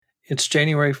It's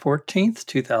January 14th,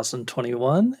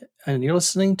 2021, and you're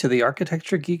listening to the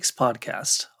Architecture Geeks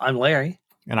podcast. I'm Larry.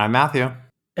 And I'm Matthew.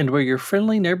 And we're your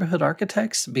friendly neighborhood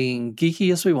architects, being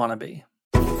geeky as we want to be.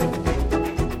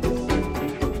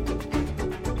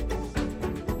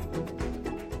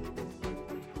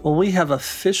 Well, we have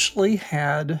officially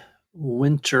had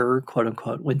winter, quote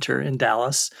unquote, winter in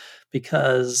Dallas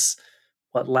because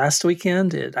last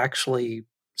weekend it actually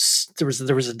there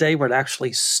was a day where it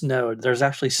actually snowed. There's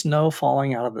actually snow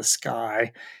falling out of the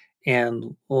sky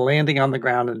and landing on the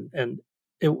ground, and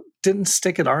it didn't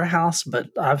stick at our house, but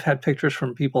I've had pictures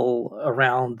from people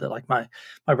around that, like my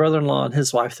brother-in-law and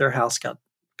his wife, their house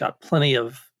got plenty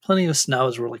of snow. It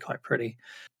was really quite pretty.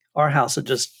 Our house, it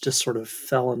just sort of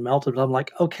fell and melted. But I'm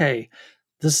like, okay,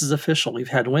 this is official. We've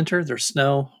had winter. There's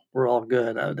snow. We're all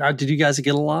good. Did you guys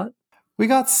get a lot? We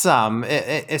got some.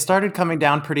 It started coming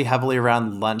down pretty heavily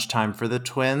around lunchtime for the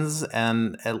twins,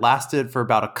 and it lasted for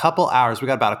about a couple hours. We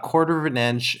got about a quarter of an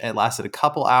inch. It lasted a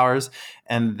couple hours,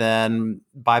 and then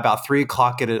by about 3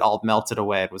 o'clock, it had all melted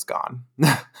away. It was gone.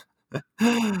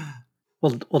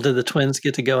 Well, did the twins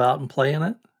get to go out and play in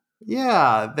it?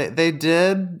 Yeah, they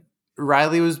did.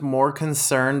 Riley was more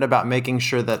concerned about making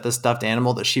sure that the stuffed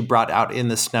animal that she brought out in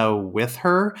the snow with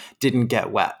her didn't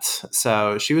get wet.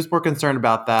 So she was more concerned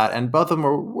about that. And both of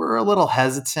them were a little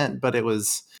hesitant, but it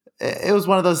was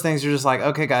one of those things you're just like,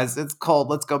 okay, guys, it's cold.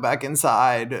 Let's go back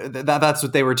inside. That's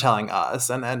what they were telling us.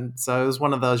 And so it was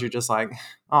one of those you're just like,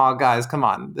 oh, guys, come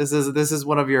on. This is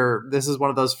one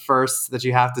of those firsts that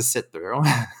you have to sit through.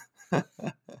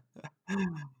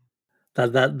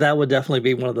 That would definitely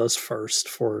be one of those first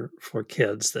for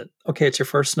kids that, okay, it's your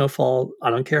first snowfall.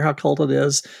 I don't care how cold it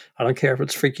is. I don't care if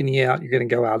it's freaking you out. You're going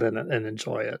to go out and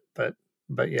enjoy it.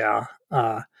 But yeah,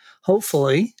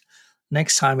 hopefully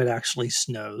next time it actually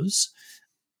snows,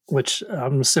 which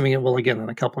I'm assuming it will again in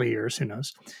a couple of years, who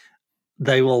knows,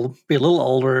 they will be a little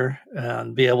older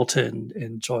and be able to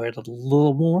enjoy it a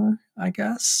little more, I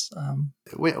guess.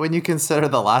 When you consider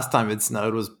the last time it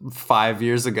snowed was 5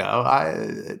 years ago,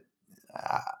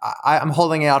 I'm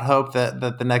holding out hope that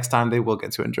the next time they will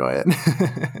get to enjoy it.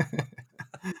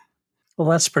 Well,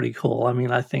 that's pretty cool. I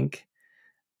mean, I think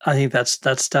that's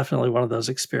definitely one of those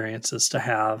experiences to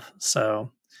have. So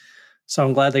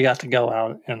I'm glad they got to go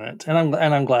out in it, and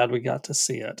I'm glad we got to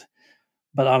see it.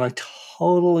 But on a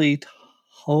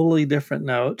totally different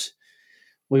note,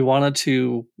 we wanted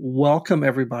to welcome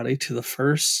everybody to the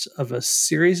first of a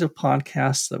series of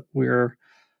podcasts that we're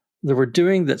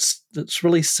doing that's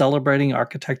really celebrating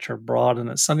architecture abroad, and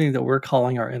it's something that we're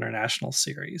calling our international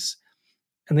series.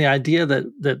 And the idea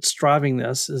that's driving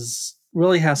this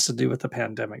really has to do with the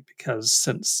pandemic, because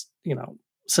since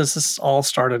this all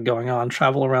started going on,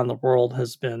 travel around the world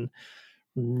has been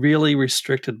really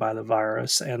restricted by the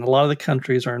virus, and a lot of the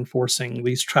countries are enforcing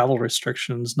these travel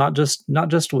restrictions, not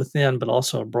just within, but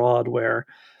also abroad, where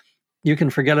you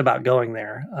can forget about going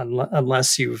there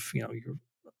unless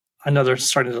I know they're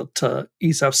starting to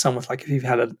ease up some with, like, if you've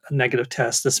had a negative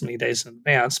test this many days in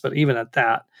advance. But even at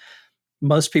that,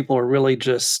 most people are really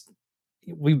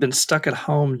we've been stuck at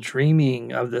home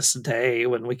dreaming of this day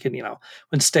when we can,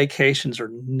 when staycations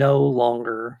are no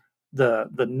longer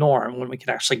the norm, when we can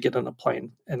actually get on a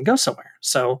plane and go somewhere.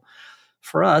 So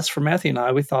for Matthew and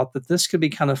I, we thought that this could be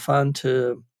kind of fun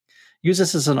to use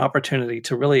this as an opportunity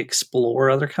to really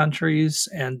explore other countries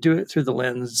and do it through the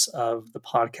lens of the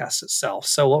podcast itself.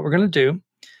 So what we're going to do,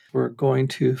 we're going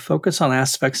to focus on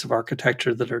aspects of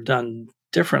architecture that are done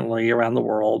differently around the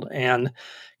world and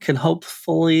can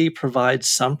hopefully provide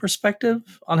some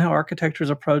perspective on how architecture is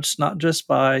approached, not just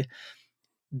by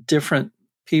different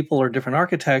people or different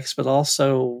architects, but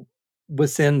also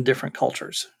within different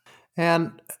cultures.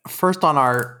 And first on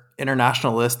our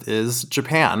international list is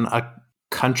Japan, a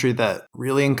country that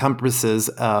really encompasses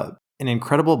an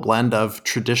incredible blend of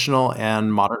traditional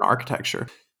and modern architecture.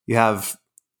 You have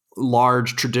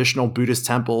large traditional Buddhist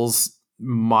temples,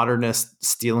 modernist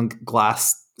steel and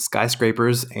glass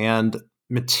skyscrapers, and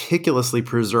meticulously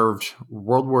preserved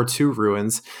World War II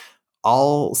ruins,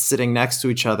 all sitting next to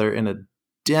each other in a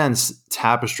dense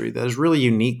tapestry that is really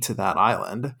unique to that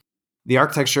island. The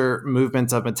architecture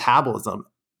movement of metabolism,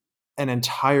 an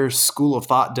entire school of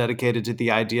thought dedicated to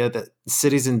the idea that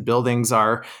cities and buildings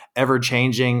are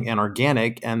ever-changing and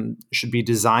organic and should be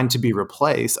designed to be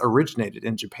replaced, originated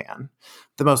in Japan.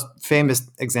 The most famous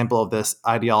example of this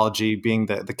ideology being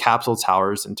the capsule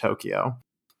towers in Tokyo.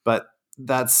 But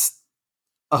that's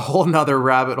a whole nother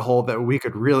rabbit hole that we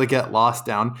could really get lost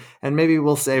down, and maybe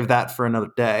we'll save that for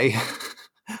another day.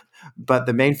 But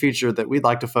the main feature that we'd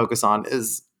like to focus on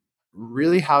is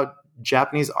really how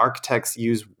Japanese architects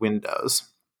use windows.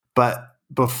 But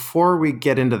Before we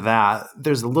get into that,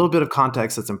 there's a little bit of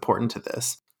context that's important to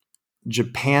this.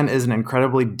 Japan is an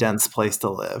incredibly dense place to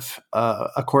live.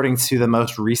 According to the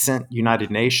most recent United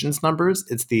Nations numbers,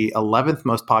 it's the 11th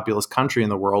most populous country in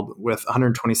the world with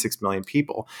 126 million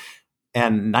people.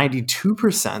 And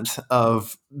 92%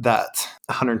 of that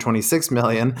 126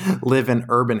 million live in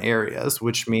urban areas,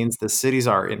 which means the cities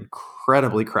are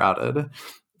incredibly crowded.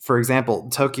 For example,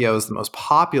 Tokyo is the most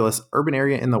populous urban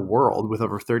area in the world with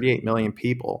over 38 million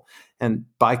people. And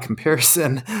by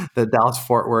comparison, the Dallas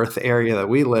Fort Worth area that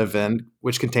we live in,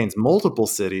 which contains multiple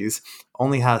cities,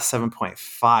 only has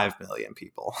 7.5 million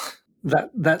people.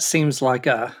 That seems like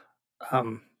a.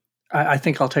 Um, I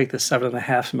think I'll take the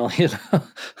 7.5 million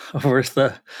over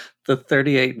the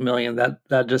 38 million.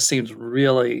 That just seems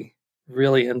really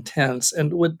really intense.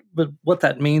 And what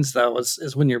that means though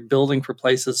is when you're building for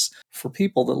places for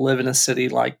people that live in a city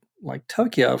like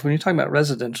Tokyo, when you're talking about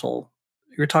residential,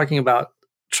 you're talking about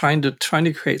trying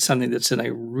to create something that's in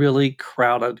a really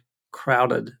crowded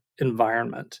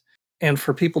environment. And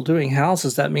for people doing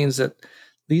houses, that means that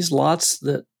these lots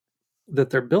that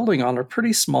they're building on are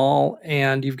pretty small,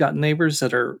 and you've got neighbors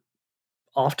that are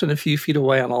often a few feet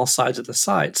away on all sides of the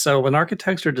site. So when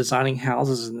architects are designing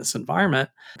houses in this environment,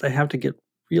 they have to get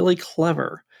really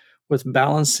clever with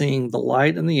balancing the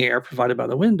light and the air provided by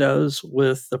the windows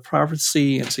with the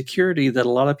privacy and security that a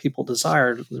lot of people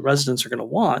desire, the residents are going to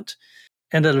want.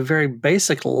 And at a very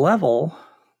basic level,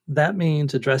 that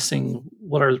means addressing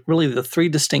what are really the three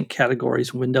distinct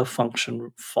categories window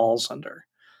function falls under.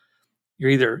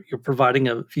 You're providing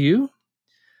a view,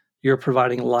 you're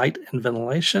providing light and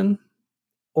ventilation,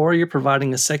 or you're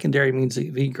providing a secondary means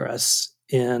of egress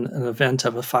in an event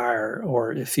of a fire,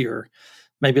 or if you're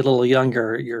maybe a little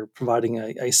younger, you're providing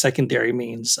a secondary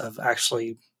means of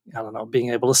actually, I don't know, being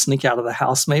able to sneak out of the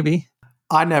house maybe.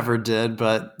 I never did,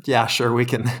 but yeah, sure, we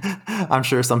can. I'm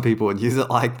sure some people would use it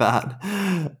like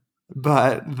that.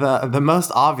 But the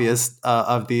most obvious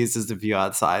of these is the view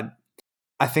outside.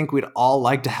 I think we'd all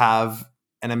like to have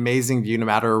an amazing view no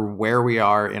matter where we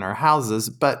are in our houses,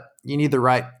 but you need the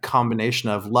right combination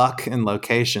of luck and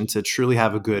location to truly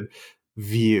have a good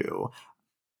view.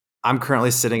 I'm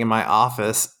currently sitting in my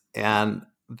office, and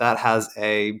that has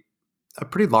a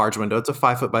pretty large window. It's a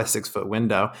 5 foot by 6 foot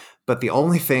window, but the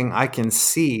only thing I can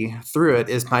see through it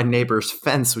is my neighbor's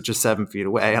fence, which is 7 feet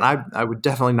away. And I would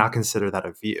definitely not consider that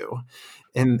a view.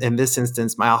 In this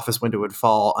instance, my office window would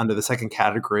fall under the second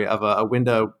category of a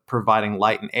window providing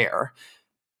light and air.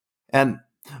 And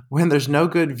when there's no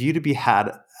good view to be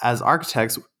had as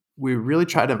architects, we really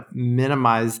try to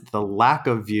minimize the lack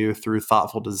of view through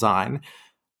thoughtful design.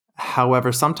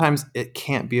 However, sometimes it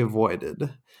can't be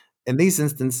avoided. In these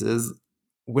instances,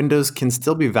 windows can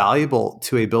still be valuable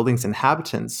to a building's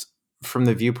inhabitants from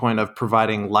the viewpoint of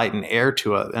providing light and air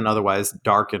to an otherwise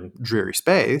dark and dreary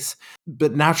space.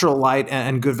 But natural light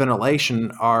and good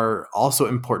ventilation are also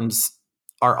important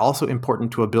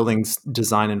to a building's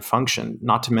design and function,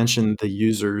 not to mention the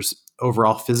user's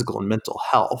overall physical and mental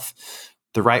health.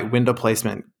 The right window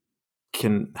placement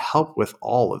can help with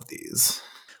all of these.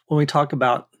 When we talk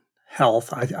about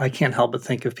health, I can't help but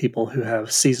think of people who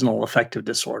have seasonal affective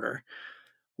disorder,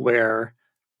 where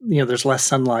there's less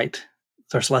sunlight.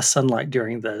 There's less sunlight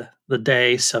during the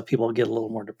day, so people get a little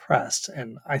more depressed.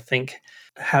 And I think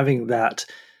having that,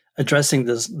 addressing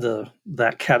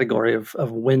that category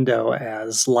of window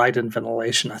as light and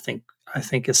ventilation, I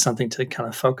think is something to kind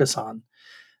of focus on,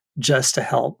 just to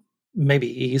help maybe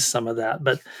ease some of that.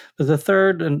 But the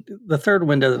third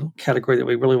window category that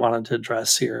we really wanted to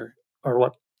address here are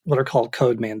what are called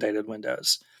code mandated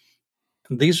windows.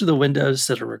 And these are the windows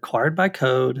that are required by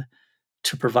code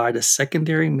to provide a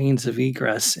secondary means of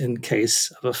egress in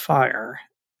case of a fire.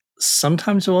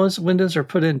 Sometimes those windows are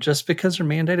put in just because they're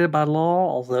mandated by law,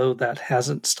 although that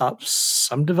hasn't stopped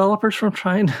some developers from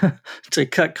trying to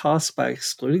cut costs by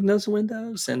excluding those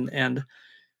windows. And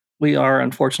we are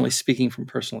unfortunately speaking from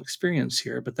personal experience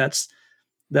here, but that's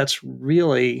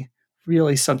really,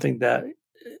 really something that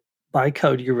by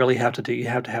code you really have to do. You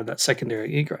have to have that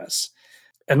secondary egress.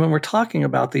 And when we're talking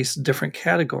about these different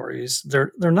categories,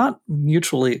 they're not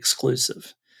mutually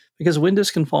exclusive, because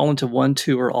windows can fall into one,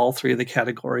 two, or all three of the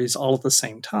categories all at the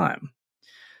same time.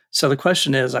 So the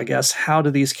question is, I guess, how do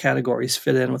these categories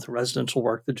fit in with the residential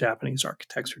work the Japanese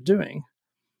architects are doing?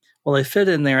 Well, they fit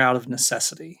in there out of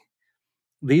necessity.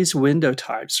 These window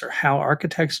types are how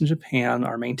architects in Japan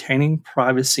are maintaining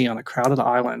privacy on a crowded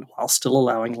island while still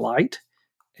allowing light,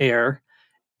 air,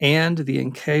 and the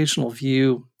occasional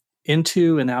view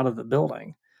into and out of the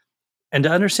building. And to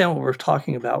understand what we're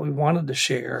talking about, we wanted to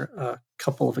share a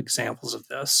couple of examples of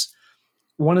this.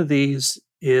 One of these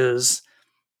is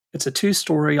It's a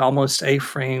two-story, almost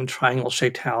A-frame,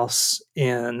 triangle-shaped house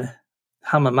in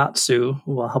Hamamatsu.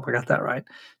 Well, I hope I got that right.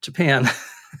 Japan.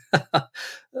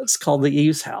 It's called the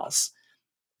Eaves House.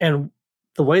 And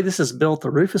the way this is built, the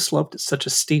roof is sloped at such a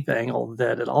steep angle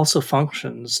that it also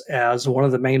functions as one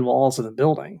of the main walls of the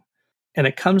building. And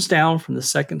it comes down from the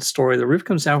second story. The roof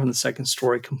comes down from the second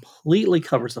story, completely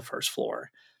covers the first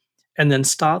floor, and then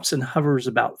stops and hovers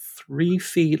about 3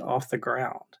 feet off the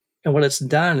ground. And what it's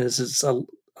done is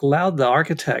allowed the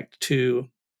architect to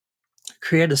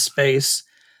create a space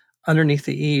underneath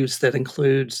the eaves that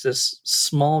includes this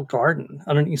small garden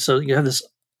underneath. So you have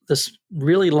this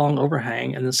really long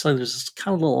overhang, and then so there's this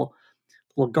kind of little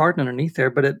garden underneath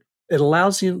there. But it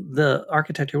allows you, the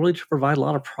architect, really to provide a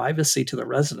lot of privacy to the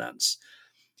residents.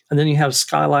 And then you have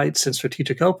skylights and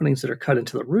strategic openings that are cut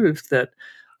into the roof that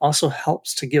also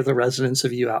helps to give the residents a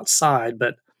view outside,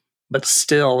 but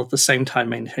still at the same time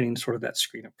maintaining sort of that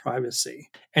screen of privacy.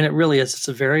 And it really is, it's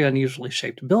a very unusually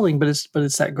shaped building, but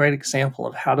it's that great example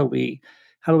of how do we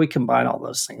combine all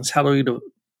those things? How do we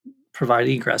provide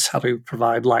egress? How do we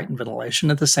provide light and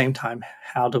ventilation? At the same time,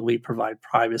 how do we provide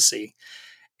privacy?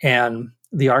 And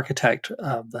the architect,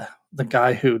 the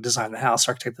guy who designed the house,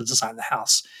 architect that designed the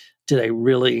house, did a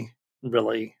really,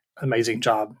 really amazing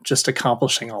job just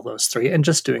accomplishing all those three and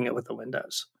just doing it with the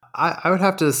windows. I would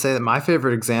have to say that my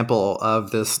favorite example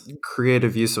of this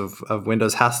creative use of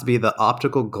windows has to be the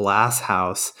optical glass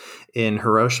house in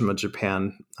Hiroshima,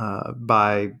 Japan,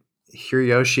 by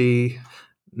Hiroyoshi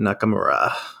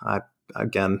Nakamura.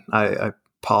 I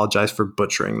apologize for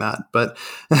butchering that, but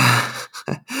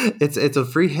it's a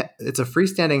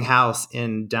freestanding house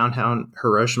in downtown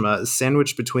Hiroshima,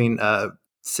 sandwiched between a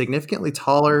significantly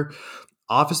taller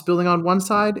office building on one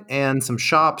side and some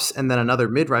shops, and then another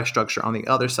mid-rise structure on the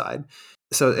other side.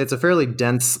 So it's a fairly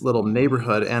dense little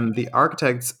neighborhood, and the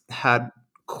architects had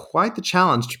quite the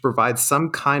challenge to provide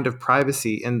some kind of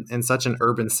privacy in such an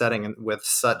urban setting and with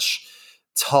such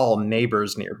tall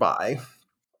neighbors nearby.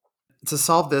 To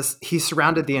solve this, he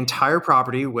surrounded the entire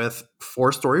property with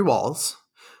four-story walls,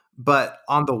 but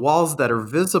on the walls that are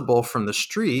visible from the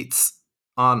streets,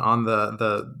 on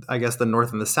the I guess the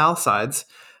north and the south sides,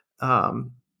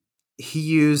 um, he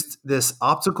used this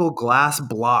optical glass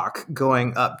block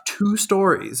going up 2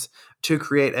 stories to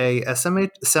create a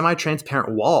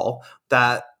semi-transparent wall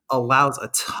that allows a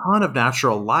ton of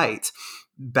natural light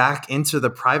back into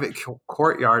the private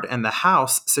courtyard and the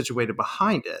house situated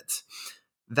behind it.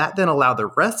 That then allowed the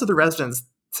rest of the residents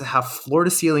to have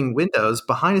floor-to-ceiling windows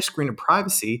behind a screen of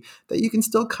privacy that you can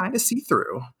still kind of see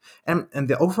through. And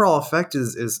the overall effect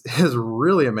is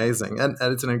really amazing. And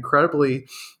it's an incredibly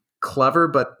clever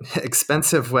but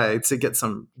expensive way to get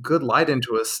some good light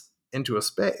into a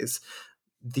space.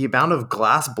 The amount of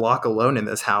glass block alone in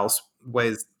this house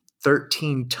weighs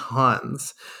 13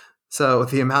 tons. So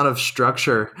the amount of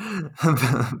structure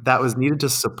that was needed to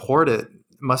support it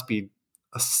must be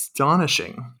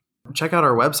astonishing. Check out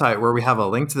our website where we have a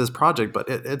link to this project, but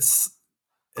it's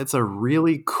a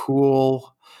really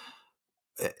cool,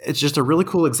 it's just a really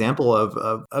cool example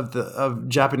of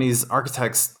Japanese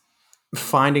architects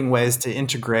finding ways to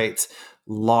integrate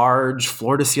large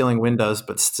floor to ceiling windows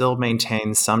but still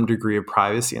maintain some degree of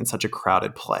privacy in such a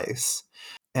crowded place.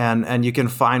 And you can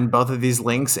find both of these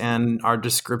links and our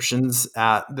descriptions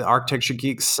at the Architecture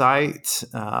Geeks site,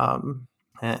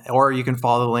 or you can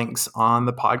follow the links on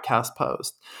the podcast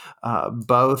post.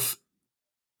 Both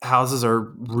houses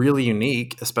are really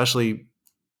unique, especially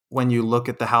when you look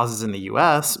at the houses in the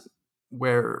US,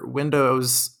 where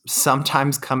windows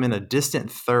sometimes come in a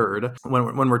distant third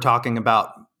when we're talking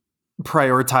about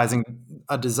prioritizing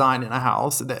a design in a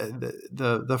house.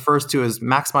 The first two is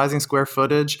maximizing square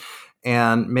footage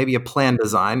and maybe a plan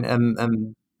design,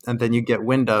 and then you get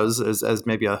windows as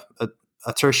maybe a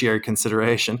tertiary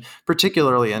consideration,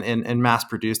 particularly in mass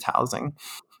produced housing.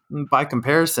 By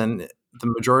comparison, the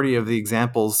majority of the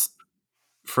examples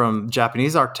from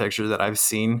Japanese architecture that I've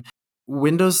seen,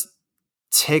 windows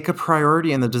take a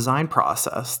priority in the design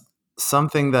process,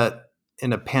 something that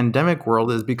in a pandemic world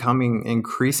is becoming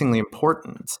increasingly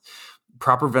important.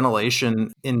 Proper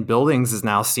ventilation in buildings is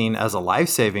now seen as a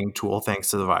life-saving tool thanks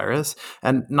to the virus.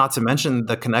 And not to mention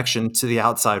the connection to the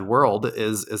outside world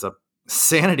is a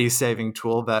sanity-saving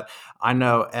tool that I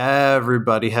know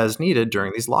everybody has needed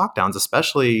during these lockdowns,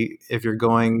 especially if you're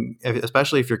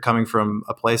coming from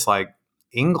a place like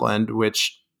England,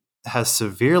 which has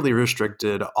severely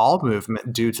restricted all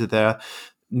movement due to the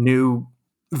new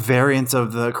variants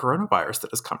of the coronavirus that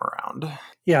has come around.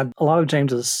 Yeah, a lot of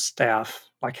James's staff,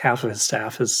 like half of his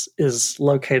staff, is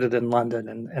located in London,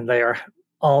 and they are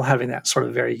all having that sort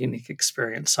of very unique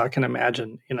experience. So I can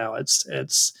imagine,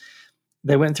 it's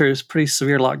they went through this pretty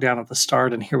severe lockdown at the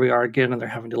start, and here we are again, and they're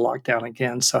having to lock down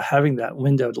again. So having that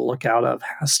window to look out of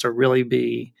has to really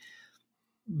be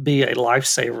a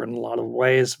lifesaver in a lot of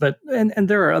ways. But and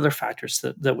there are other factors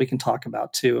that we can talk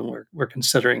about too, and we're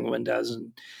considering windows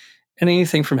and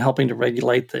anything from helping to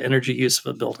regulate the energy use of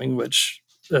a building, which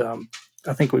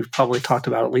I think we've probably talked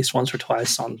about at least once or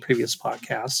twice on previous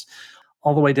podcasts,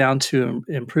 all the way down to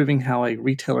improving how a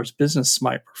retailer's business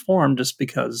might perform just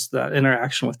because that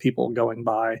interaction with people going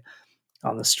by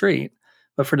on the street.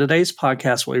 But for today's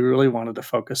podcast, what we really wanted to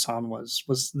focus on was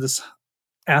this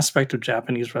aspect of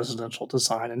Japanese residential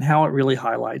design and how it really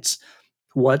highlights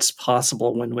what's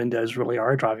possible when windows really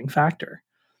are a driving factor.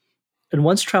 And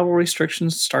once travel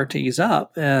restrictions start to ease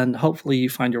up, and hopefully you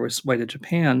find your way to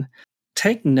Japan,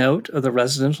 take note of the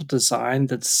residential design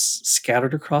that's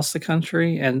scattered across the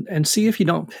country and see if you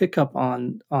don't pick up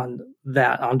on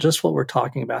that, on just what we're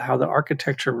talking about, how the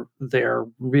architecture there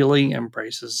really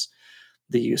embraces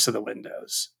the use of the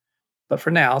windows. But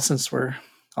for now, since we're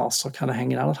all still kind of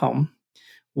hanging out at home,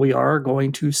 we are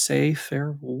going to say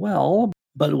farewell,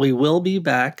 but we will be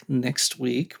back next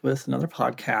week with another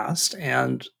podcast.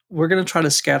 And we're going to try to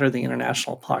scatter the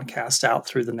international podcast out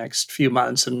through the next few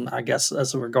months. And I guess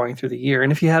as we're going through the year.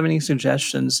 And if you have any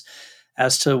suggestions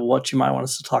as to what you might want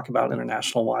us to talk about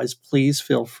international wise, please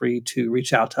feel free to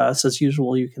reach out to us. As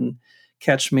usual, you can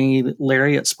catch me,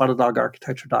 Larry, at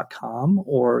spottedddogarchitecture.com,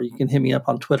 or you can hit me up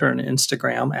on Twitter and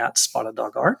Instagram at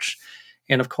spottedddogarch.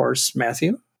 And of course,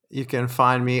 Matthew. You can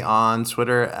find me on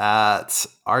Twitter at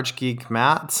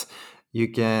ArchGeekMatt. You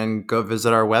can go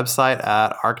visit our website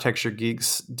at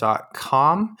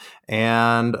architecturegeeks.com.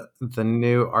 And the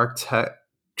new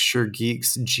Architecture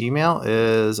Geeks Gmail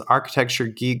is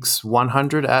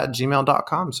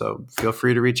architecturegeeks100@gmail.com. So feel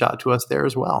free to reach out to us there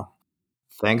as well.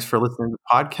 Thanks for listening to the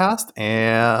podcast,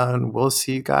 and we'll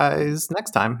see you guys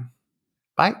next time.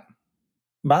 Bye.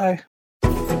 Bye.